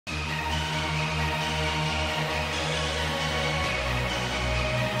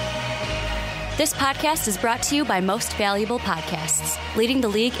This podcast is brought to you by Most Valuable Podcasts, leading the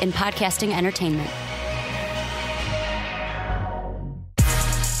league in podcasting entertainment.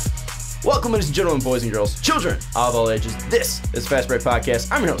 Welcome, ladies and gentlemen, boys and girls, children of all ages. This is Fast Break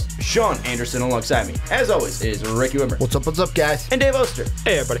Podcast. I'm your host, Sean Anderson. Alongside me, as always, is Ricky Widmer. What's up, guys? And Dave Oster.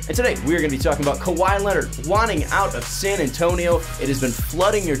 Hey, everybody. And today, we're going to be talking about Kawhi Leonard wanting out of San Antonio. It has been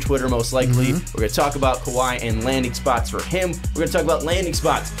flooding your Twitter, most likely. We're going to talk about Kawhi and landing spots for him. We're going to talk about landing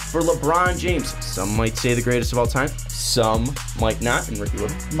spots for LeBron James. Some might say the greatest of all time. Some might not. And Ricky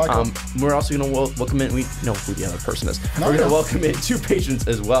Widmer. We're also going to welcome in, we know who the other person is. We're going to welcome in two patrons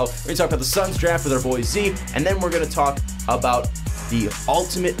as well. We're going to talk about the Suns draft with our boy Z, and then we're going to talk about the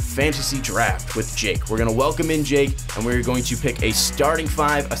ultimate fantasy draft with Jake. We're going to welcome in Jake, and we're going to pick a starting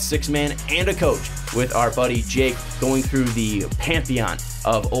five, a six-man, and a coach with our buddy Jake, going through the pantheon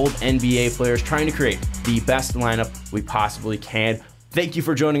of old NBA players, trying to create the best lineup we possibly can. Thank you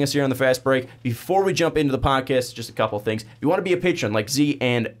for joining us here on the Fast Break. Before we jump into the podcast, just a couple of things. If you want to be a patron like Z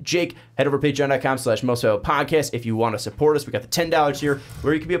and Jake, head over to patreon.com/mostvaluablepodcast. If you want to support us, we got the $10 here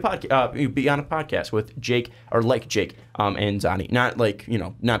where you can be on a podcast with Jake, or like Jake and Zani. Not like,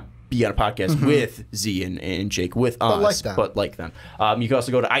 not be on a podcast with Z and Jake, with us, but like them. You can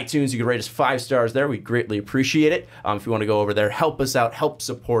also go to iTunes. You can rate us 5 stars there. We greatly appreciate it. If you want to go over there, help us out, help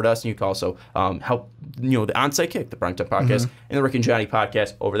support us. And you can also help, the Onside Kick, the Primetime Podcast, and the Rick and Johnny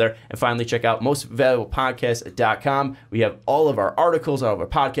Podcast over there. And finally, check out mostvaluablepodcast.com. We have all of our articles, all of our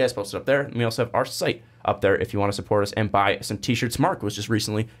podcasts posted up there. And we also have our site up there if you want to support us and buy some t-shirts. Mark was just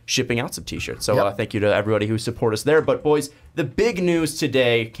recently shipping out some t-shirts. So thank you to everybody who support us there. But boys, the big news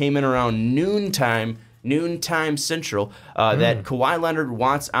today came in around noontime Central, that Kawhi Leonard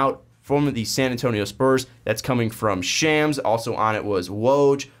wants out from the San Antonio Spurs. That's coming from Shams. Also on it was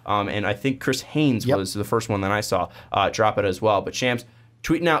Woj, and I think Chris Haynes was the first one that I saw drop it as well. But Shams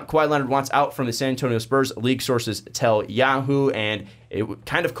tweeting out, Kawhi Leonard wants out from the San Antonio Spurs. League sources tell Yahoo, and it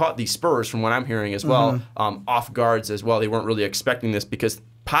kind of caught the Spurs, from what I'm hearing as well, off guards as well. They weren't really expecting this because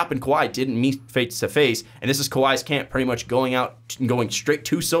Pop and Kawhi didn't meet face to face, and this is Kawhi's camp pretty much going straight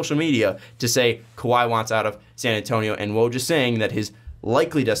to social media to say Kawhi wants out of San Antonio, and Woj is saying that his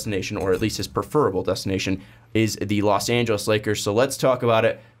likely destination, or at least his preferable destination, is the Los Angeles Lakers. So let's talk about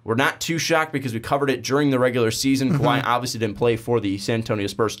it. We're not too shocked because we covered it during the regular season. Kawhi obviously didn't play for the San Antonio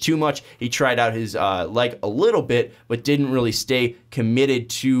Spurs too much. He tried out his leg a little bit, but didn't really stay committed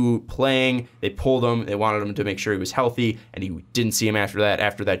to playing. They pulled him. They wanted him to make sure he was healthy, and he didn't see him after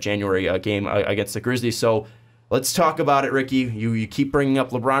that January game against the Grizzlies. So let's talk about it, Ricky. You keep bringing up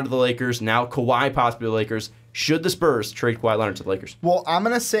LeBron to the Lakers. Now Kawhi possibly to the Lakers. Should the Spurs trade Kawhi Leonard to the Lakers? Well, I'm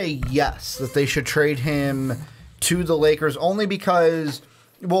going to say yes, that they should trade him to the Lakers, only because,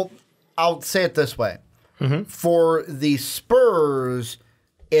 well, I'll say it this way. For the Spurs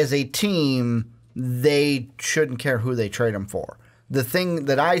as a team, they shouldn't care who they trade him for. The thing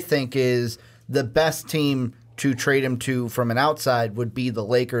that I think is the best team to trade him to from an outside would be the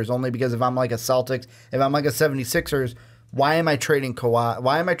Lakers, only because if I'm like a Celtics, if I'm like a 76ers, why am I trading Kawhi?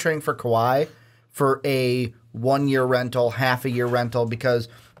 Why am I trading for Kawhi for a 1-year rental, half-a-year rental? Because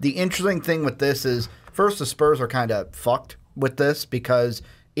the interesting thing with this is, first, the Spurs are kind of fucked with this because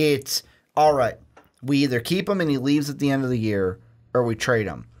it's, all right, we either keep him and he leaves at the end of the year, or we trade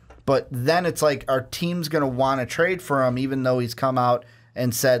him. But then it's like, our team's going to want to trade for him, even though he's come out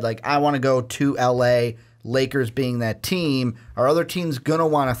and said, like, I want to go to L.A., Lakers being that team. Our other team's going to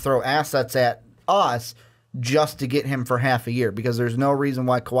want to throw assets at us just to get him for half a year, because there's no reason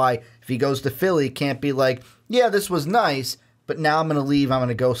why Kawhi, if he goes to Philly, can't be like, yeah, this was nice, but now I'm going to leave. I'm going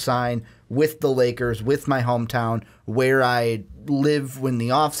to go sign with the Lakers, with my hometown, where I live in the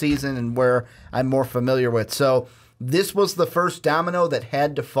offseason and where I'm more familiar with. So this was the first domino that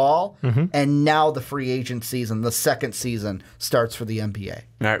had to fall, and now the free agent season, the second season, starts for the NBA.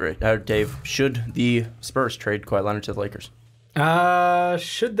 All right, Dave, should the Spurs trade Kawhi Leonard to the Lakers?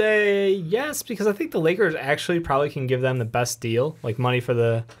 Should they? Yes, because I think the Lakers actually probably can give them the best deal, like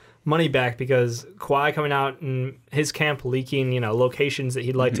money back, because Kawhi coming out and his camp leaking, locations that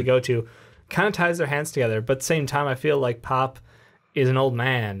he'd like to go to, kind of ties their hands together. But at the same time, I feel like Pop is an old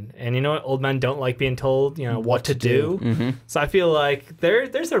man, and what? Old men don't like being told, what to do. So I feel like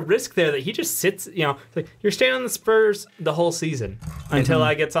there's a risk there that he just sits, like, you're staying on the Spurs the whole season until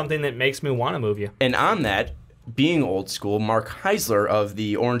I get something that makes me want to move you. And on that, being old school, Mark Heisler of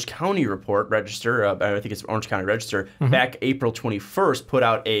the Orange County Register, back April 21st, put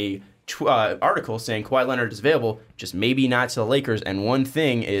out a article saying Kawhi Leonard is available, just maybe not to the Lakers. And one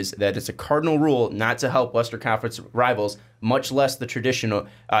thing is that it's a cardinal rule not to help Western Conference rivals, much less the tradition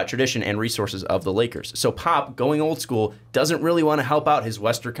and resources of the Lakers. So Pop, going old school, doesn't really want to help out his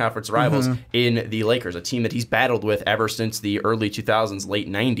Western Conference rivals in the Lakers, a team that he's battled with ever since the early 2000s, late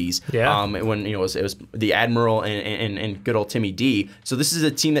 90s, when it was the Admiral and good old Timmy D. So this is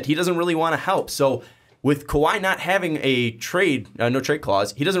a team that he doesn't really want to help. So with Kawhi not having a no trade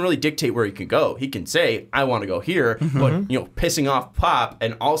clause, he doesn't really dictate where he can go. He can say, I want to go here, but pissing off Pop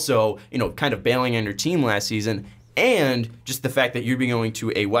and also kind of bailing on your team last season, and just the fact that you're going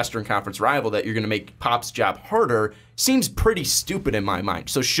to a Western Conference rival that you're going to make Pop's job harder seems pretty stupid in my mind.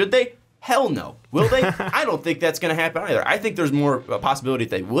 So should they? Hell no. Will they? I don't think that's going to happen either. I think there's more a possibility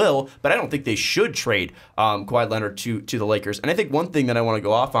that they will, but I don't think they should trade Kawhi Leonard to the Lakers. And I think one thing that I want to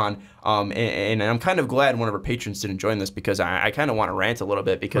go off on, and I'm kind of glad one of our patrons didn't join this because I kind of want to rant a little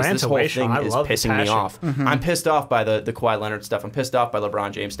bit because this whole thing is pissing me off. I'm pissed off by the Kawhi Leonard stuff. I'm pissed off by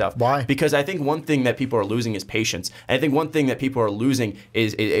LeBron James stuff. Why? Because I think one thing that people are losing is patience. And I think one thing that people are losing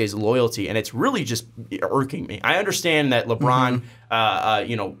is loyalty, and it's really just irking me. I understand that LeBron,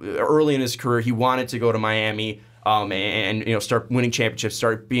 early in his career, he wanted to go to Miami and start winning championships,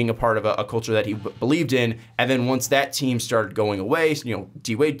 start being a part of a culture that he believed in. And then once that team started going away,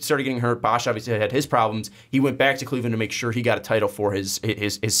 D Wade started getting hurt. Bosh obviously had his problems. He went back to Cleveland to make sure he got a title for his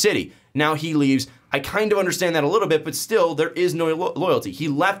city. Now he leaves. I kind of understand that a little bit, but still there is no loyalty. He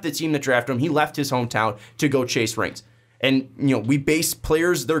left the team that drafted him. He left his hometown to go chase rings. And, we base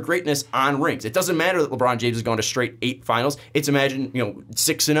players, their greatness on rings. It doesn't matter that LeBron James has gone to straight 8 finals. It's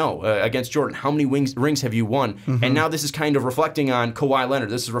 6-0 against Jordan. How many rings have you won? And now this is kind of reflecting on Kawhi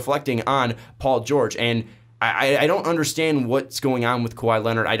Leonard. This is reflecting on Paul George. And I don't understand what's going on with Kawhi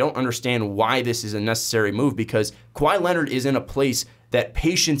Leonard. I don't understand why this is a necessary move because Kawhi Leonard is in a place that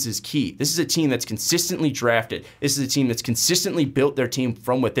patience is key. This is a team that's consistently drafted. This is a team that's consistently built their team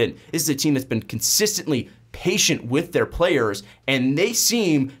from within. This is a team that's been consistently patient with their players, and they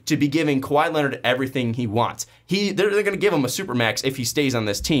seem to be giving Kawhi Leonard everything he wants. They're going to give him a supermax if he stays on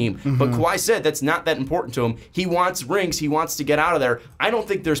this team, but Kawhi said that's not that important to him. He wants rings. He wants to get out of there. I don't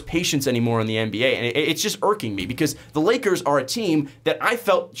think there's patience anymore in the NBA, and it's just irking me because the Lakers are a team that I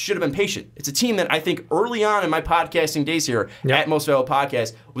felt should have been patient. It's a team that I think early on in my podcasting days here at Most Valuable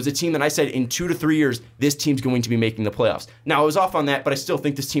Podcast was a team that I said in 2 to 3 years, this team's going to be making the playoffs. Now, I was off on that, but I still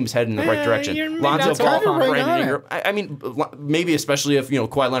think this team is heading in the right direction. Lonzo Ball, Brandon Ingram. I mean, maybe especially if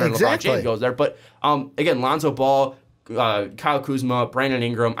Kawhi Leonard and LeBron James goes there, but again, Lonzo Ball, Kyle Kuzma, Brandon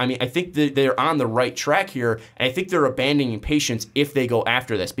Ingram. I mean, I think that they're on the right track here, and I think they're abandoning patience if they go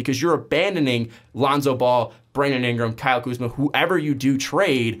after this because you're abandoning Lonzo Ball, Brandon Ingram, Kyle Kuzma, whoever you do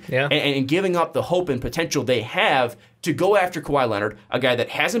trade, and giving up the hope and potential they have to go after Kawhi Leonard, a guy that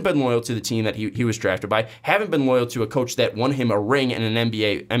hasn't been loyal to the team that he was drafted by, haven't been loyal to a coach that won him a ring and an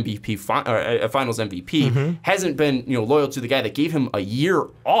NBA MVP, Finals MVP, hasn't been loyal to the guy that gave him a year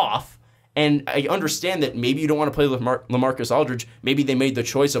off. And I understand that maybe you don't want to play with LaMarcus Aldridge. Maybe they made the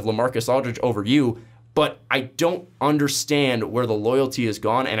choice of LaMarcus Aldridge over you. But I don't understand where the loyalty is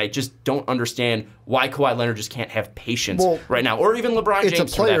gone, and I just don't understand why Kawhi Leonard just can't have patience right now, or even LeBron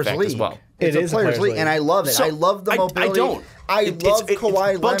James for that fact as well. It's a players' league, and I love it. So, I love the mobility. I don't. I love Kawhi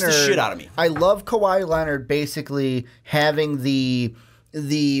Leonard. It bugs the shit out of me. I love Kawhi Leonard basically having the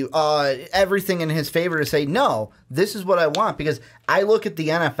everything in his favor to say, no, this is what I want. Because I look at the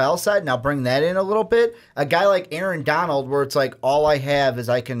NFL side, and I'll bring that in a little bit. A guy like Aaron Donald, where it's like, all I have is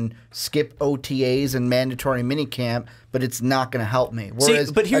I can skip OTAs and mandatory minicamp, but it's not going to help me.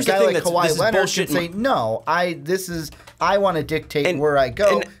 Whereas but here's a guy the thing like Kawhi Leonard can say, no, I want to dictate where I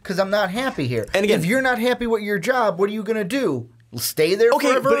go because I'm not happy here. And again, if you're not happy with your job, what are you going to do? Stay there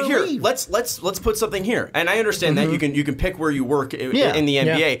forever but here, or leave. let's put something here. And I understand that you can pick where you work in the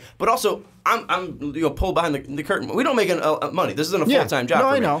NBA, but also I'm pulled behind the curtain. We don't make money. This isn't a full-time job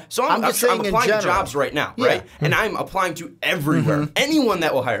for me. I know. So I'm applying to jobs right now, right? And I'm applying to everywhere. Anyone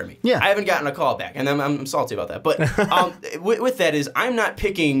that will hire me. I haven't gotten a call back, and I'm salty about that. But with that is I'm not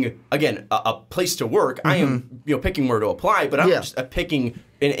picking, again, a place to work. I am picking where to apply, but I'm just picking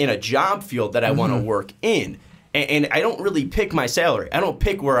in a job field that I want to work in. And I don't really pick my salary. I don't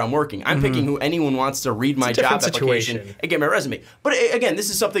pick where I'm working. I'm picking who anyone wants to read my job application and get my resume. But again, this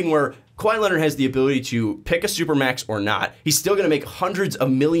is something where Kawhi Leonard has the ability to pick a supermax or not. He's still going to make hundreds of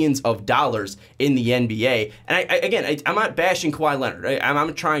millions of dollars in the NBA. And I'm not bashing Kawhi Leonard.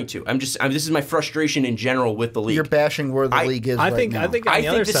 I'm trying to. This is my frustration in general with the league. You're bashing where the league is right now. I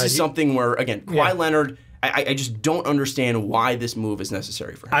think this is something where, again, Kawhi Leonard, I just don't understand why this move is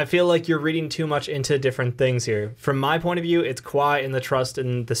necessary for him. I feel like you're reading too much into different things here. From my point of view, it's Kawhi and the trust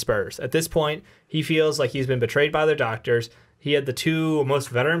in the Spurs. At this point, he feels like he's been betrayed by their doctors. He had the two most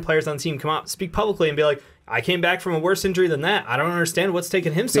veteran players on the team come out, speak publicly, and be like, I came back from a worse injury than that. I don't understand what's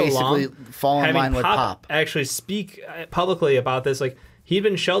taking him so long. Basically, fall in line with Pop. Actually speak publicly about this. Like, he'd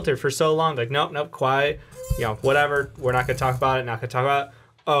been sheltered for so long. Like, nope, Kawhi, whatever. We're not going to talk about it. Not going to talk about it.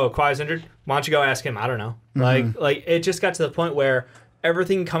 Oh, Kawhi's injured? Why don't you go ask him? I don't know. Like it just got to the point where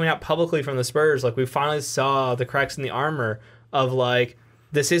everything coming out publicly from the Spurs, like we finally saw the cracks in the armor of like,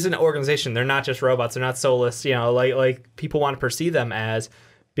 this is an organization. They're not just robots. They're not soulless, like people want to perceive them as,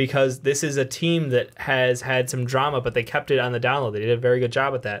 because this is a team that has had some drama, but they kept it on the down low. They did a very good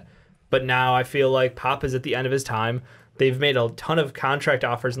job at that. But now I feel like Pop is at the end of his time. They've made a ton of contract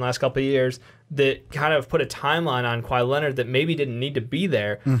offers in the last couple of years that kind of put a timeline on Kawhi Leonard that maybe didn't need to be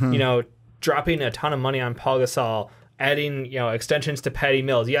there. Dropping a ton of money on Paul Gasol, adding, extensions to Patty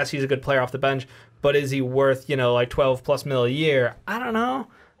Mills. Yes, he's a good player off the bench, but is he worth, like $12+ million a year? I don't know.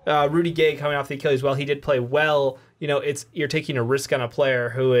 Rudy Gay coming off the Achilles, well, he did play well. You're taking a risk on a player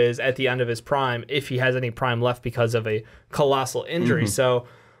who is at the end of his prime, if he has any prime left because of a colossal injury. So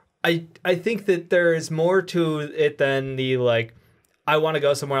I think that there is more to it than the, like, I want to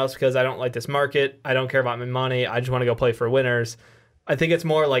go somewhere else because I don't like this market. I don't care about my money. I just want to go play for winners. I think it's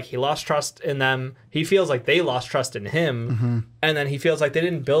more like he lost trust in them. He feels like they lost trust in him. And then he feels like they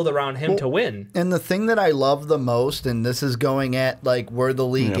didn't build around him to win. And the thing that I love the most, and this is going at like where the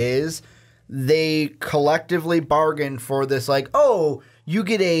league is, they collectively bargained for this, like, oh, you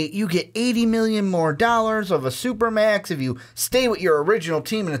get $80 million more of a supermax if you stay with your original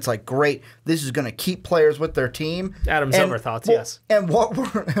team, and it's like, great, this is going to keep players with their team. Adam Silver thoughts, yes. And what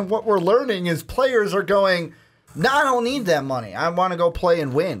we're learning is players are going, no, I don't need that money. I want to go play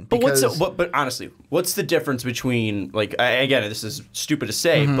and win. But but honestly, what's the difference between, like, again, this is stupid to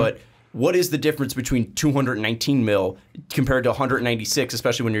say, but what is the difference between $219 million compared to 196,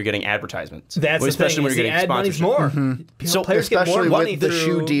 especially when you're getting advertisements? That's especially the thing. when you're getting sponsorship. More. So players especially get more money with the through,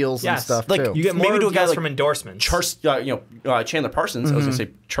 shoe deals and stuff like, too. You get more deals from endorsements. Chandler Parsons. I was going to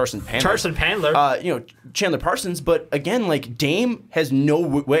say Charson Pandler. Chandler Parsons, but again, like, Dame has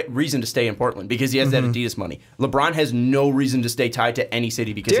no reason to stay in Portland because he has that Adidas money. LeBron has no reason to stay tied to any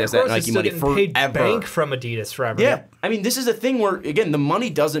city because he has that Nike money forever. Paid bank from Adidas forever. Yeah. I mean, this is a thing where, again, the money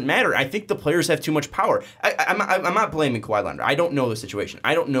doesn't matter. I think the players have too much power. I'm not blaming Kawhi Leonard. I don't know the situation.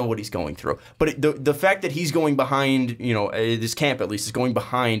 I don't know what he's going through. But the fact that he's going behind, this camp at least is going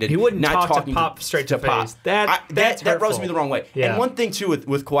behind, and he wouldn't not talk talking to Pop straight to Pop. face. That rubs me the wrong way. Yeah. And one thing too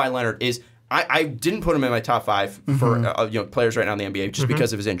with Kawhi Leonard is I didn't put him in my top 5 for players right now in the NBA just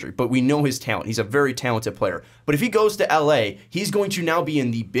because of his injury. But we know his talent. He's a very talented player. But if he goes to LA, he's going to now be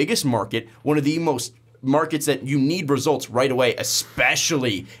in the biggest market, one of the most markets that you need results right away,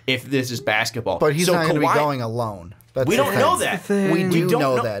 especially if this is basketball. But he's not going to be going alone. We don't know that. We do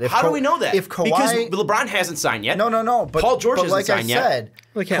know that. How do we know that? If Kawhi, because LeBron hasn't signed yet. No. But Paul George hasn't like signed I said, yet.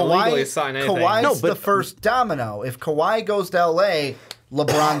 We can't legally sign anything. Kawhi's the first domino. If Kawhi goes to LA,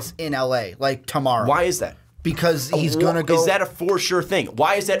 LeBron's in LA like tomorrow. Why is that? Because he's going to go. Is that a for sure thing?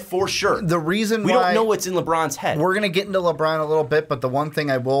 Why is that for sure? The reason we don't know what's in LeBron's head. We're going to get into LeBron a little bit, but the one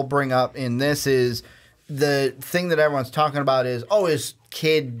thing I will bring up in this is the thing that everyone's talking about is, his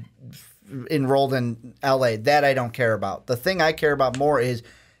kid enrolled in LA. That I don't care about. The thing I care about more is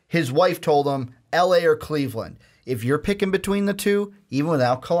his wife told him LA or Cleveland. If you're picking between the two, even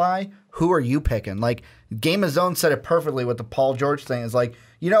without Kawhi, who are you picking? Like, Game of Zone said it perfectly with the Paul George thing. It's like,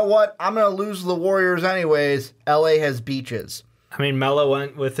 you know what? I'm going to lose the Warriors anyways. LA has beaches. I mean, Melo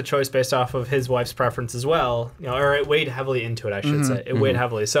went with the choice based off of his wife's preference as well. Or it weighed heavily into it, I should say. It weighed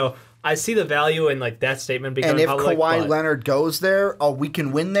heavily. So I see the value in like that statement becoming public. And if Kawhi Leonard goes there, we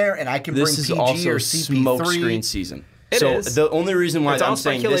can win there, and I can bring PG is also or CP3. Smokescreen season. It is. The only reason why I'm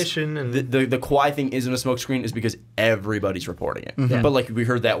saying this, and the Kawhi thing isn't a smokescreen is because everybody's reporting it. But like we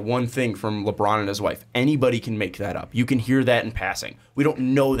heard that one thing from LeBron and his wife. Anybody can make that up. You can hear that in passing. We don't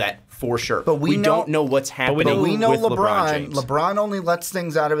know that for sure. But we don't know what's happening. But we know with LeBron. James. LeBron only lets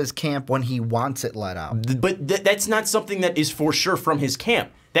things out of his camp when he wants it let out. But that's not something that is for sure from his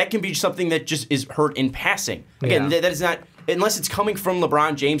camp. That can be something that just is heard in passing. Again, that is not, unless it's coming from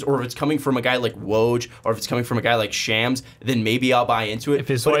LeBron James, or if it's coming from a guy like Woj, or if it's coming from a guy like Shams, then maybe I'll buy into it. If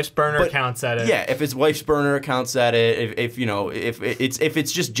his wife's burner counts at it. Yeah, if his wife's burner counts at it, if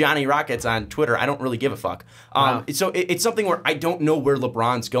it's just Johnny Rockets on Twitter, I don't really give a fuck. So it's something where I don't know where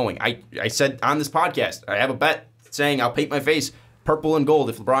LeBron's going. I said on this podcast, I have a bet saying I'll paint my face purple and gold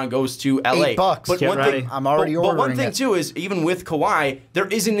if LeBron goes to LA. $8. But Get one ready. thing, I'm already but one ordering thing it. too is even with Kawhi, there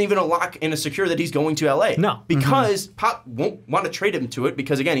isn't even a lock and a secure that he's going to LA. No. Because Pop won't want to trade him to it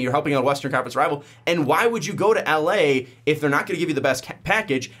because again, you're helping a Western Conference rival. And why would you go to LA if they're not going to give you the best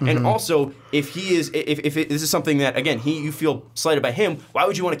package? And also, if this is something that again you feel slighted by him, why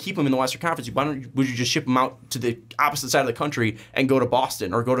would you want to keep him in the Western Conference? Would you just ship him out to the opposite side of the country and go to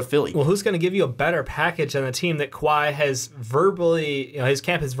Boston or go to Philly? Well, who's going to give you a better package than the team that Kawhi has verbally, his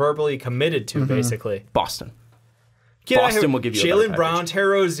camp has verbally committed to, basically? Boston. Get out Boston here. will give you a better Jalen Brown, package. Terry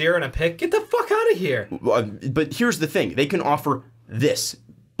Rozier, and a pick. Get the fuck out of here. But here's the thing: they can offer this.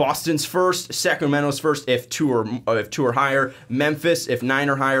 Boston's first, Sacramento's first if two or higher, Memphis if 9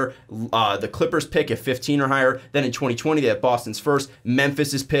 or higher, the Clippers pick if 15 or higher. Then in 2020 they have Boston's first,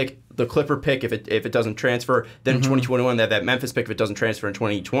 Memphis's pick, the Clipper pick if it doesn't transfer. Then in 2021 they have that Memphis pick if it doesn't transfer. In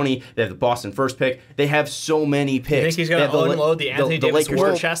 2020 they have the Boston first pick. They have so many picks. You think he's going to unload the Anthony Davis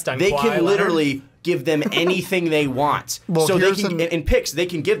war chest on They Kawhi can Leonard? literally give them anything they want. Well, so they here's can in picks they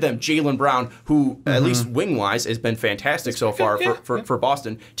can give them Jalen Brown, who at least wing wise has been fantastic so far for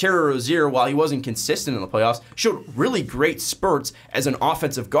Boston. Terry Rozier, while he wasn't consistent in the playoffs, showed really great spurts as an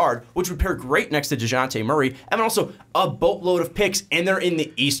offensive guard, which would pair great next to DeJounte Murray, and also a boatload of picks, and they're in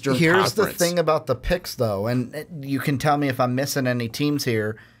the Eastern Here's Conference. the thing about the picks, though, and you can tell me if I'm missing any teams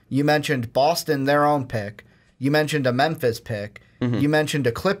here. You mentioned Boston, their own pick. You mentioned a Memphis pick. You mentioned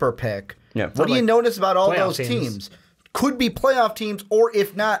a Clipper pick. Yeah. What do you notice about all playoff those teams. teams? Could be playoff teams, or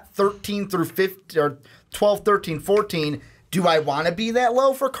if not, 13 through 15, or 12, 13, 14. Do I want to be that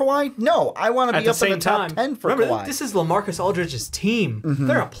low for Kawhi? No, I want to At be the up in same the top time, 10 for remember, Kawhi. this is LaMarcus Aldridge's team.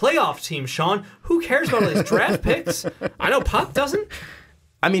 They're a playoff team, Sean. Who cares about all these draft picks? I know Pop doesn't.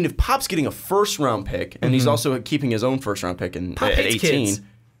 I mean, if Pop's getting a first-round pick, and he's also keeping his own first-round pick Pop at hates 18, kids.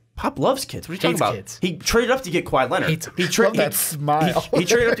 Pop loves kids. What are you Hates talking about? kids. He traded up to get Kawhi Leonard. Hates him. Love that smile. He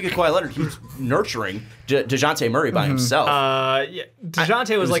traded up to get Kawhi Leonard. He was nurturing DeJounte Murray by himself. Yeah,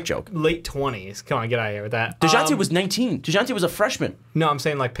 DeJounte was a like joke. late 20s. Come on, get out of here with that. DeJounte was 19. DeJounte was a freshman. No, I'm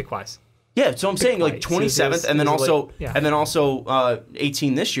saying like pick-wise. Yeah, so I'm saying like Kawhi. 27th, and then He was also late- yeah.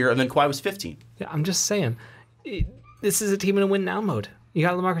 18 this year, and then Kawhi was 15. Yeah, I'm just saying. This is a team in a win now mode. You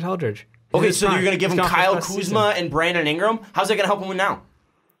got LaMarcus Aldridge. Okay, so He's you're going to give He's him gone for his Kyle best Kuzma season. and Brandon Ingram? How's that going to help him win now?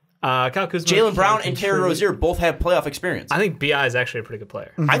 Kyle Kuzma. Jalen Brown can and Terry contribute. Rozier both have playoff experience. I think BI is actually a pretty good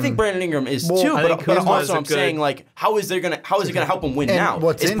player. I think Brandon Ingram is too, I think but Kuzma is also a I'm good- saying like, how is it going to help him win And now?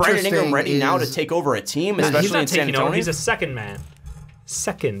 what's Is Brandon Ingram interesting ready now to is- take over a team, He's especially not in San taking over. Antonio? He's a second man.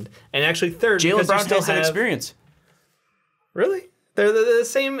 Second. And actually third. Jalen because Brown you still has that have- experience. Really? They're the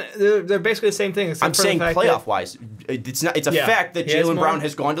same. They're basically the same thing. except I'm for the saying fact that- playoff wise, it's not. It's a Yeah, fact that he has Jalen more- Brown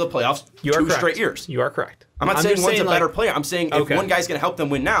has gone to the playoffs You are 2 correct. straight years. You are correct. I'm not saying just one's a better like, player. I'm saying Okay. if one guy's going to help them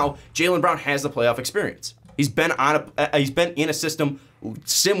win now, Jalen Brown has the playoff experience. He's been in a system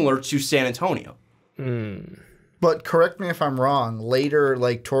similar to San Antonio. But correct me if I'm wrong. Later,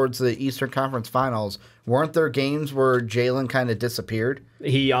 like towards the Eastern Conference Finals, weren't there games where Jalen kind of disappeared?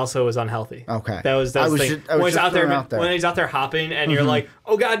 He also was unhealthy. Okay. That was I the was thing. just- I was when he's just out there, throwing out there. when he's out there hopping, and you're like,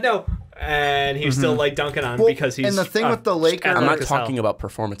 "Oh God, no!" And he's still like dunking on because he's. and the thing with the Lakers- I'm athletic not as hell. talking about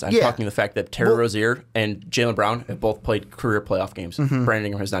performance. I'm Yeah. talking the fact that Terry Rozier and Jalen Brown have both played career playoff games. Brandon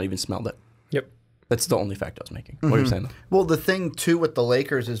Ingram has not even smelled it. Yep. That's the only fact I was making. What are you saying? Though? Well, the thing too with the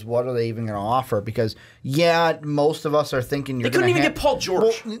Lakers is what are they even going to offer? Because most of us are thinking you're They couldn't gonna even have- get Paul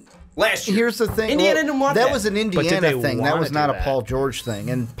George last year. Here's the thing. Indiana well, didn't want that that. was an did Indiana they thing. That wanna was not do a that? Paul George thing,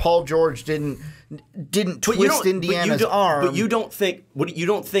 and Paul George didn't But you twist don't- Indiana's arm. But you don't think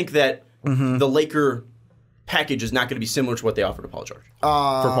that the Laker package is not going to be similar to what they offered to Paul George for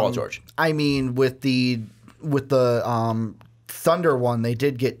Paul George. I mean, with the Thunder one, they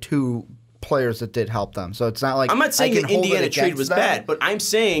did get 2 players that did help them. So it's not like I'm not saying I the can hold it Indiana trade against was them. bad, but I'm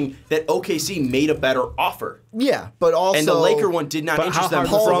saying that OKC made a better offer, Yeah, but also and the Laker one did not But interest how them.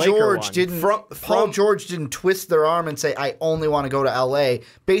 hard was the Paul Laker George one? didn't. From- Paul George didn't twist their arm and say, "I only want to go to LA."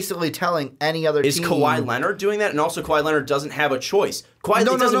 Basically, telling any other Is team. Kawhi Leonard doing that? And also, Kawhi Leonard doesn't have a choice. It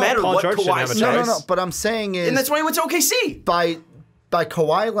doesn't matter Paul what George didn't Kawhi have a says. choice. No. But I'm saying is, And that's why he went to OKC. by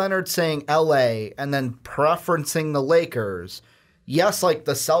Kawhi Leonard saying LA and then preferencing the Lakers. Yes, like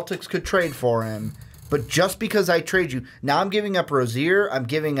the Celtics could trade for him. But just because I trade you, now I'm giving up Rozier, I'm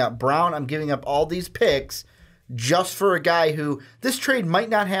giving up Brown, I'm giving up all these picks just for a guy who, this trade might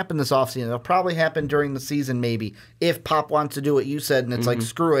not happen this offseason. It'll probably happen during the season maybe, if Pop wants to do what you said and it's like,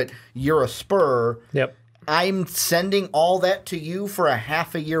 screw it, you're a Spur. Yep. I'm sending all that to you for a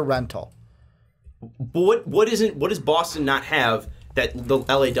half a year rental. But what does Boston not have that the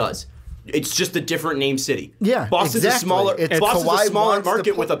LA does? It's just a different name city. Yeah, Boston's exactly. Boston's a smaller wants to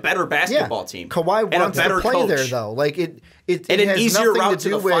market with a better basketball team. Kawhi and wants a better to play coach. there, though. Like it and it an has easier nothing route to to do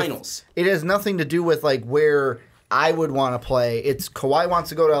the with finals. It has nothing to do with like where I would want to play. It's Kawhi wants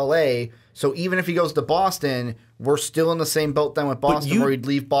to go to LA, so even if he goes to Boston, we're still in the same boat then with Boston, where he'd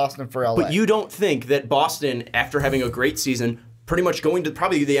leave Boston for LA. But you don't think that Boston, after having a great season, pretty much going to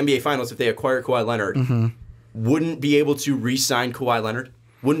probably the NBA Finals if they acquire Kawhi Leonard, wouldn't be able to re-sign Kawhi Leonard?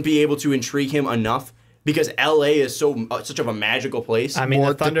 Wouldn't be able to intrigue him enough? Because LA is such of a magical place. I mean,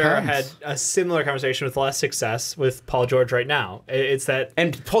 Well, the Thunder depends. had a similar conversation with less success with Paul George right now. It's that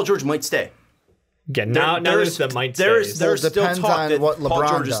And Paul George might stay. now there's the might stays. There's still depends talk on that what Paul LeBron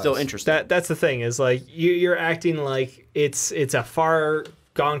George is still does. interested. That's the thing is like you're acting like it's a far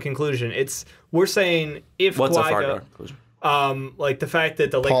gone conclusion. We're saying if What's a Kawhi far go- gone conclusion? like the fact that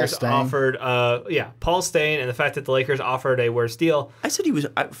the Lakers Stein. offered Paul Stein, and the fact that the Lakers offered a worse deal. I said he was.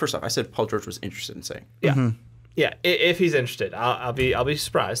 First off, I said Paul George was interested in staying. Yeah. Yeah, if he's interested, I'll be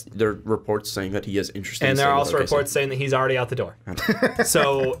surprised. There are reports saying that he is interested. And in there are staying also with OKC. reports saying that he's already out the door.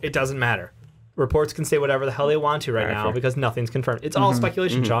 So it doesn't matter. Reports can say whatever the hell they want to right now fair. because nothing's confirmed. It's all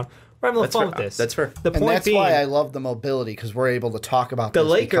speculation, Sean. We're having a little fun with this. That's fair. and The point that's being, why I love the mobility, because we're able to talk about the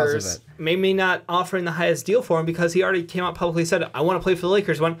this because of Lakers it. maybe not offering the highest deal for him because he already came out publicly and said, "I want to play for the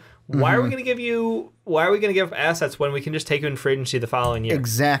Lakers." Why are we going to give you? Why are we going to give assets when we can just take you in free agency the following year?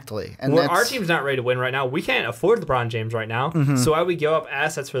 Exactly. And Well, that's, our team's not ready to win right now. We can't afford LeBron James right now. So why would we give up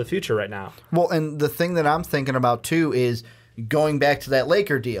assets for the future right now? Well, and the thing that I'm thinking about too is going back to that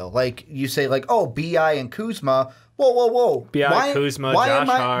Laker deal. Like you say, like, oh, Bi and Kuzma. Whoa. B.I., Kuzma, Josh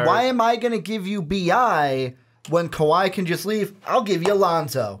Hart. Why am I going to give you Bi when Kawhi can just leave? I'll give you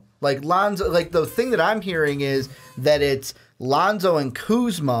Lonzo. Like the thing that I'm hearing is that it's Lonzo and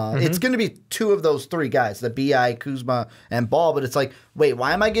Kuzma. It's going to be two of those three guys, the Bi, Kuzma, and Ball. But it's like, wait,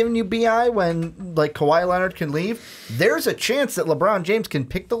 why am I giving you Bi when like Kawhi Leonard can leave? There's a chance that LeBron James can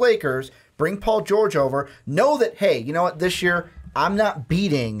pick the Lakers, bring Paul George over, know that, hey, you know what, this year I'm not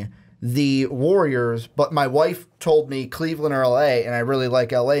beating the Warriors, but my wife told me Cleveland or LA, and I really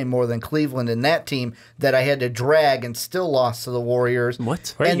like LA more than Cleveland in that team, that I had to drag and still lost to the Warriors.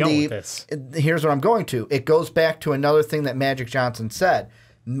 What? Where are And you going with this? Here's what I'm going to. It goes back to another thing that Magic Johnson said.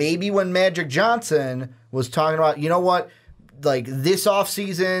 Maybe when Magic Johnson was talking about, you know what, like this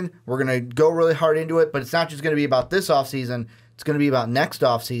offseason, we're going to go really hard into it, but it's not just going to be about this offseason, it's going to be about next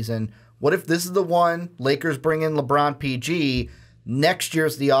offseason. What if this is the one, Lakers bring in LeBron PG, next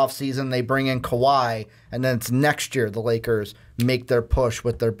year's the offseason, they bring in Kawhi, and then it's next year the Lakers make their push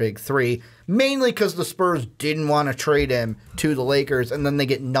with their big three, mainly because the Spurs didn't want to trade him to the Lakers, and then they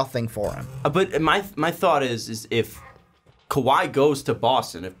get nothing for him. But my thought is if Kawhi goes to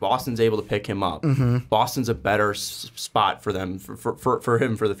Boston, if Boston's able to pick him up, Boston's a better spot for them for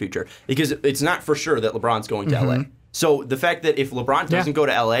him for the future, because it's not for sure that LeBron's going to LA. So the fact that if LeBron doesn't go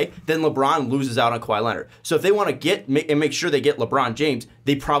to LA, then LeBron loses out on Kawhi Leonard. So if they want to make sure they get LeBron James,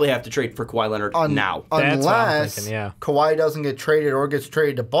 they probably have to trade for Kawhi Leonard now. That's what I'm Unless thinking, yeah. Kawhi doesn't get traded or gets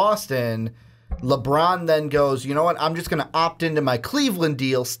traded to Boston, LeBron then goes, you know what, I'm just going to opt into my Cleveland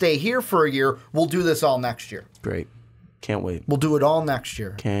deal, stay here for a year, we'll do this all next year. Great. Can't wait. We'll do it all next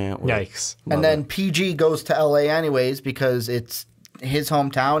year. Can't wait. Yikes. And then PG goes to LA anyways because it's his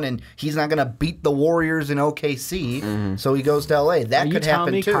hometown and he's not going to beat the Warriors in OKC, so he goes to LA. That Are you could telling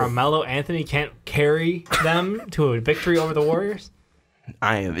happen me too. Carmelo Anthony can't carry them to a victory over the Warriors?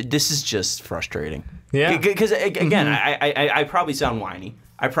 This is just frustrating. Yeah. Because again, I probably sound whiny.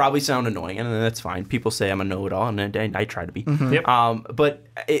 I probably sound annoying, and that's fine. People say I'm a know-it-all, and I try to be. Yep. But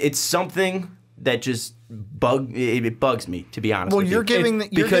it's something that just bugs me, to be honest. Well, with you're you. giving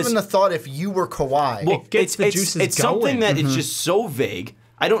the thought if you were Kawhi. Well, gets the juices it's something going. that it's just so vague.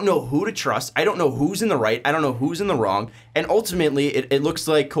 I don't know who to trust. I don't know who's in the right. I don't know who's in the wrong. And ultimately, it looks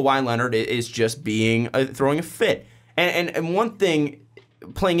like Kawhi Leonard is just throwing a fit. And one thing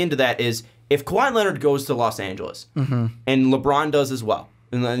playing into that is if Kawhi Leonard goes to Los Angeles and LeBron does as well,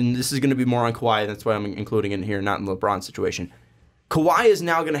 and then this is going to be more on Kawhi, that's why I'm including it here, not in LeBron's situation. Kawhi is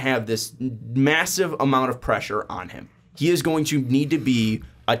now going to have this massive amount of pressure on him. He is going to need to be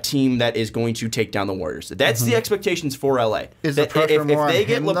a team that is going to take down the Warriors. That's the expectations for LA. Is the pressure more if they on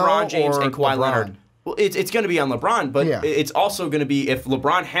get him, LeBron though, James or and Kawhi LeBron? Leonard, well, it's going to be on LeBron, but Yeah. it's also going to be if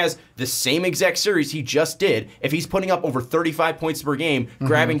LeBron has the same exact series he just did, if he's putting up over 35 points per game,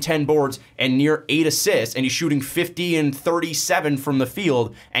 grabbing 10 boards and near 8 assists, and he's shooting 50 and 37 from the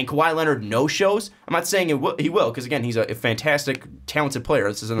field, and Kawhi Leonard no-shows, I'm not saying he will, because again, he's a fantastic, talented player.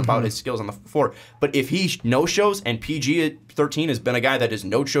 This isn't about his skills on the floor. But if he no-shows, and PG at 13 has been a guy that has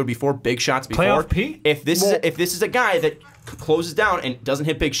no-showed before, big shots before. Playoff P? If this is a guy that closes down and doesn't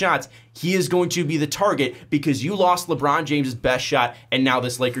hit big shots, he is going to be the target because you lost LeBron James' best shot, and now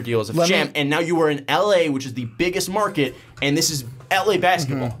this Laker deal is a sham. And now you are in LA, which is the biggest market, and this is LA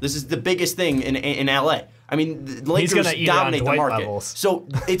basketball. Mm-hmm. This is the biggest thing in LA. I mean, the Lakers dominate the market. Levels. So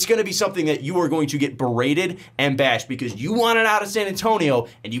it's going to be something that you are going to get berated and bashed because you want it out of San Antonio,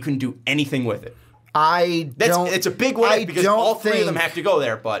 and you can do anything with it. It's a big win because all three of them have to go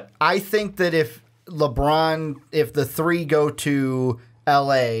there. But I think that if the three go to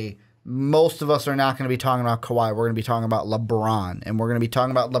LA, most of us are not going to be talking about Kawhi. We're going to be talking about LeBron. And we're going to be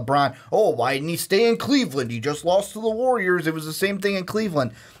talking about LeBron. Oh, why didn't he stay in Cleveland? He just lost to the Warriors. It was the same thing in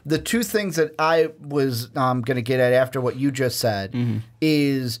Cleveland. The two things that I was going to get at after what you just said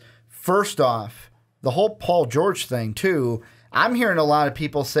is, first off, the whole Paul George thing, too. I'm hearing a lot of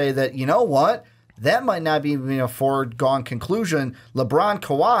people say that, you know what? That might not be a foregone conclusion. LeBron,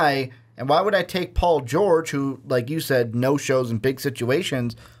 Kawhi, and why would I take Paul George, who, like you said, no-shows in big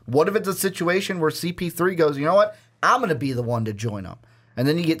situations? What if it's a situation where CP3 goes, you know what? I'm going to be the one to join them. And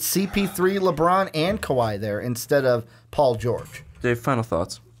then you get CP3, LeBron, and Kawhi there instead of Paul George. Dave, final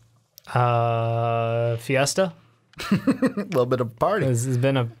thoughts? Fiesta? A little bit of a party. There's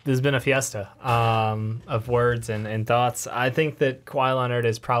been a fiesta of words and thoughts. I think that Kawhi Leonard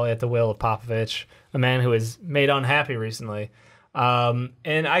is probably at the will of Popovich, a man who is made unhappy recently.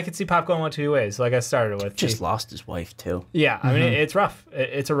 And I could see Pop going one two ways, like I started with. Just lost his wife, too. Yeah, I mean, it's rough.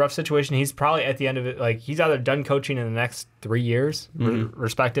 It's a rough situation. He's probably at the end of it, like, he's either done coaching in the next 3 years,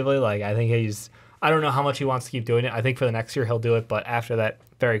 respectively. Like, I think I don't know how much he wants to keep doing it. I think for the next year he'll do it, but after that,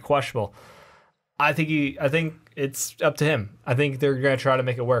 very questionable. I think it's up to him. I think they're going to try to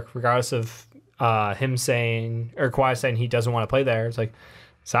make it work, regardless of him saying, or Kawhi saying he doesn't want to play there. It's like,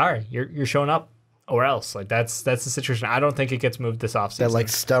 sorry, you're showing up. Or else, like that's the situation. I don't think it gets moved this offseason. That like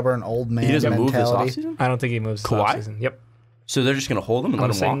stubborn old man. He doesn't mentality. move this offseason? I don't think he moves this offseason. Yep. So they're just gonna hold him and let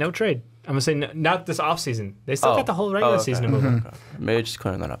him walk? I'm saying no trade. I'm gonna say not this offseason. They still got the whole regular season to move him. Okay. Maybe just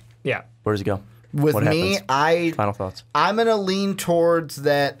clearing that up. Yeah. Where does he go? With what me, happens? Final thoughts. I'm gonna lean towards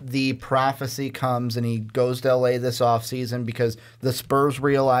that the prophecy comes and he goes to LA this offseason because the Spurs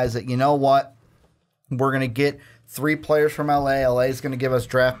realize that, you know what? We're gonna get 3 players from LA. LA is going to give us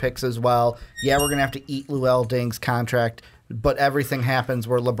draft picks as well. Yeah, we're going to have to eat Luol Deng's contract, but everything happens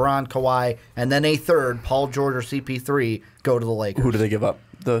where LeBron, Kawhi, and then a third, Paul George or CP3, go to the Lakers. Who do they give up?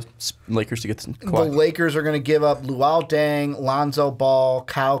 The Lakers to get Kawhi? The Lakers are going to give up Luol Deng, Lonzo Ball,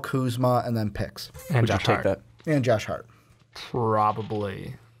 Kyle Kuzma, and then picks. And Josh Hart. That? And Josh Hart.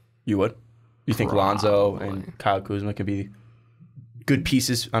 Probably. You would? You think Lonzo and Kyle Kuzma could be good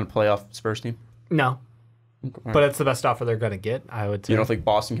pieces on a playoff Spurs team? No. But it's the best offer they're going to get, I would say. You don't think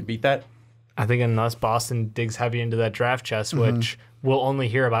Boston can beat that? I think unless Boston digs heavy into that draft chest, which we'll only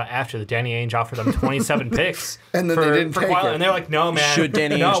hear about after the Danny Ainge offered them 27 picks. And then they didn't take it. And they're like, no, man. Should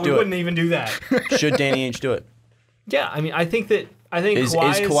Danny Ainge do it? No, we wouldn't even do that. Should Danny Ainge do it? Yeah, I mean, is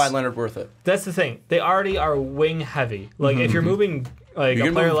Kawhi Leonard worth it? That's the thing. They already are wing heavy. Like, if you're moving like you're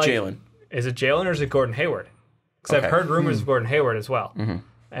a player like Jalen. Is it Jalen or is it Gordon Hayward? Because I've heard rumors of Gordon Hayward as well.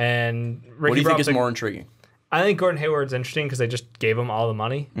 And Ricky, what do you think is more intriguing? I think Gordon Hayward's interesting because they just gave him all the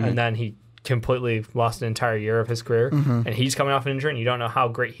money, and then he completely lost an entire year of his career, and he's coming off an injury, and you don't know how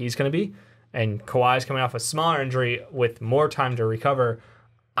great he's going to be. And Kawhi's coming off a smaller injury with more time to recover.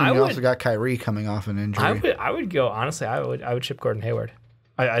 And you also got Kyrie coming off an injury. I would go, honestly, I would ship Gordon Hayward.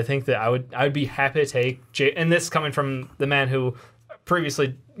 I think that I would be happy to take and this coming from the man who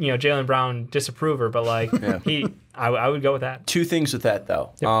previously, Jaylen Brown disapprover, but like I would go with that. 2 things with that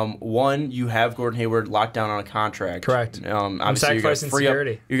though. Yep. One, you have Gordon Hayward locked down on a contract. Correct. I'm sacrificing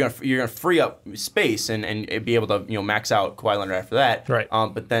security. You're gonna free up space and be able to max out Kawhi Leonard after that. Right.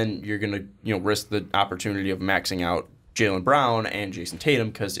 But then you're gonna risk the opportunity of maxing out Jaylen Brown and Jason Tatum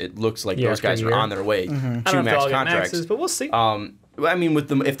because it looks like those guys are on their way to max contracts. Maxes, but we'll see. I mean,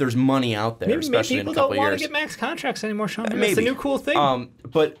 if there's money out there, especially in a couple of years. Maybe people don't want to get max contracts anymore, Sean. Maybe. That's the new cool thing.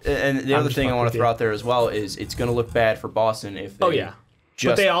 But the other thing I want to throw out there as well is it's going to look bad for Boston if they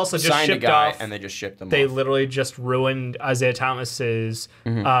but they also just signed shipped a guy off, and they just shipped them They off. literally just ruined Isaiah Thomas's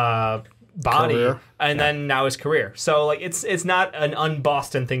body career. And then now his career. So like it's not an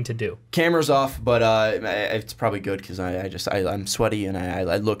un-Boston thing to do. Camera's off, but it's probably good because I'm sweaty and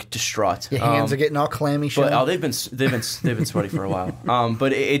I look distraught. Your hands are getting all clammy. But they've been sweaty for a while.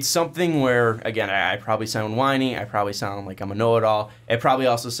 But it's something where again I probably sound whiny. I probably sound like I'm a know-it-all. It probably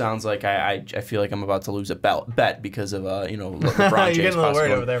also sounds like I feel like I'm about to lose a bet because of LeBron James. You're getting a little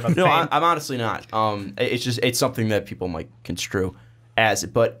worried over there about No, I'm honestly not. It's something that people might construe as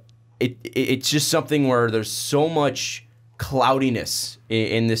it, but. It's just something where there's so much cloudiness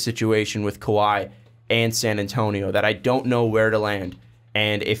in this situation with Kawhi, and San Antonio that I don't know where to land.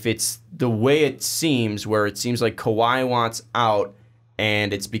 And if it's the way it seems, where it seems like Kawhi wants out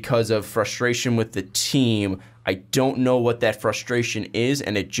and it's because of frustration with the team, I don't know what that frustration is,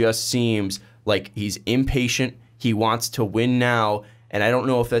 and it just seems like he's impatient. He wants to win now, and I don't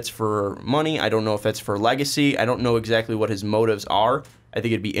know if that's for money. I don't know if that's for legacy. I don't know exactly what his motives are. I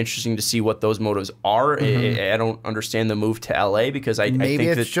think it'd be interesting to see what those motives are. I don't understand the move to LA because I think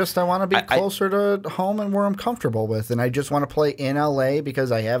it's just I want to be closer to home and where I'm comfortable with, and I just want to play in LA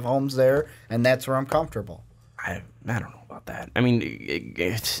because I have homes there, and that's where I'm comfortable. I don't know about that. I mean,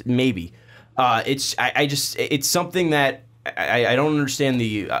 maybe. It's something that I don't understand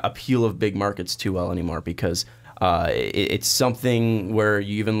the appeal of big markets too well anymore because it's something where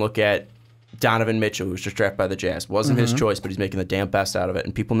you even look at Donovan Mitchell, who was just drafted by the Jazz. Wasn't his choice, but he's making the damn best out of it.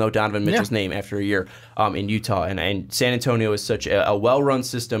 And people know Donovan Mitchell's name after a year in Utah. And San Antonio is such a well-run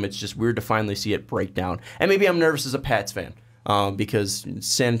system. It's just weird to finally see it break down. And maybe I'm nervous as a Pats fan because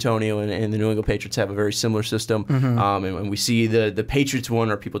San Antonio and the New England Patriots have a very similar system. And we see the Patriots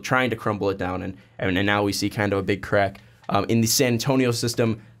one, or people trying to crumble it down. And now we see kind of a big crack in the San Antonio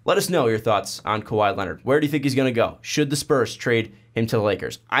system. Let us know your thoughts on Kawhi Leonard. Where do you think he's going to go? Should the Spurs trade him to the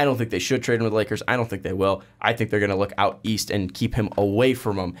Lakers? I don't think they should trade him to the Lakers. I don't think they will. I think they're going to look out east and keep him away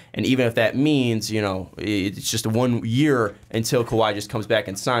from them. And even if that means, it's just 1 year until Kawhi just comes back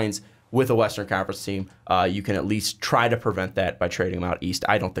and signs with a Western Conference team, you can at least try to prevent that by trading him out east.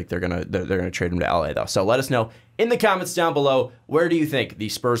 I don't think they're gonna trade him to LA though. So let us know in the comments down below, where do you think the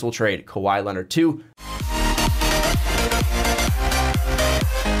Spurs will trade Kawhi Leonard to?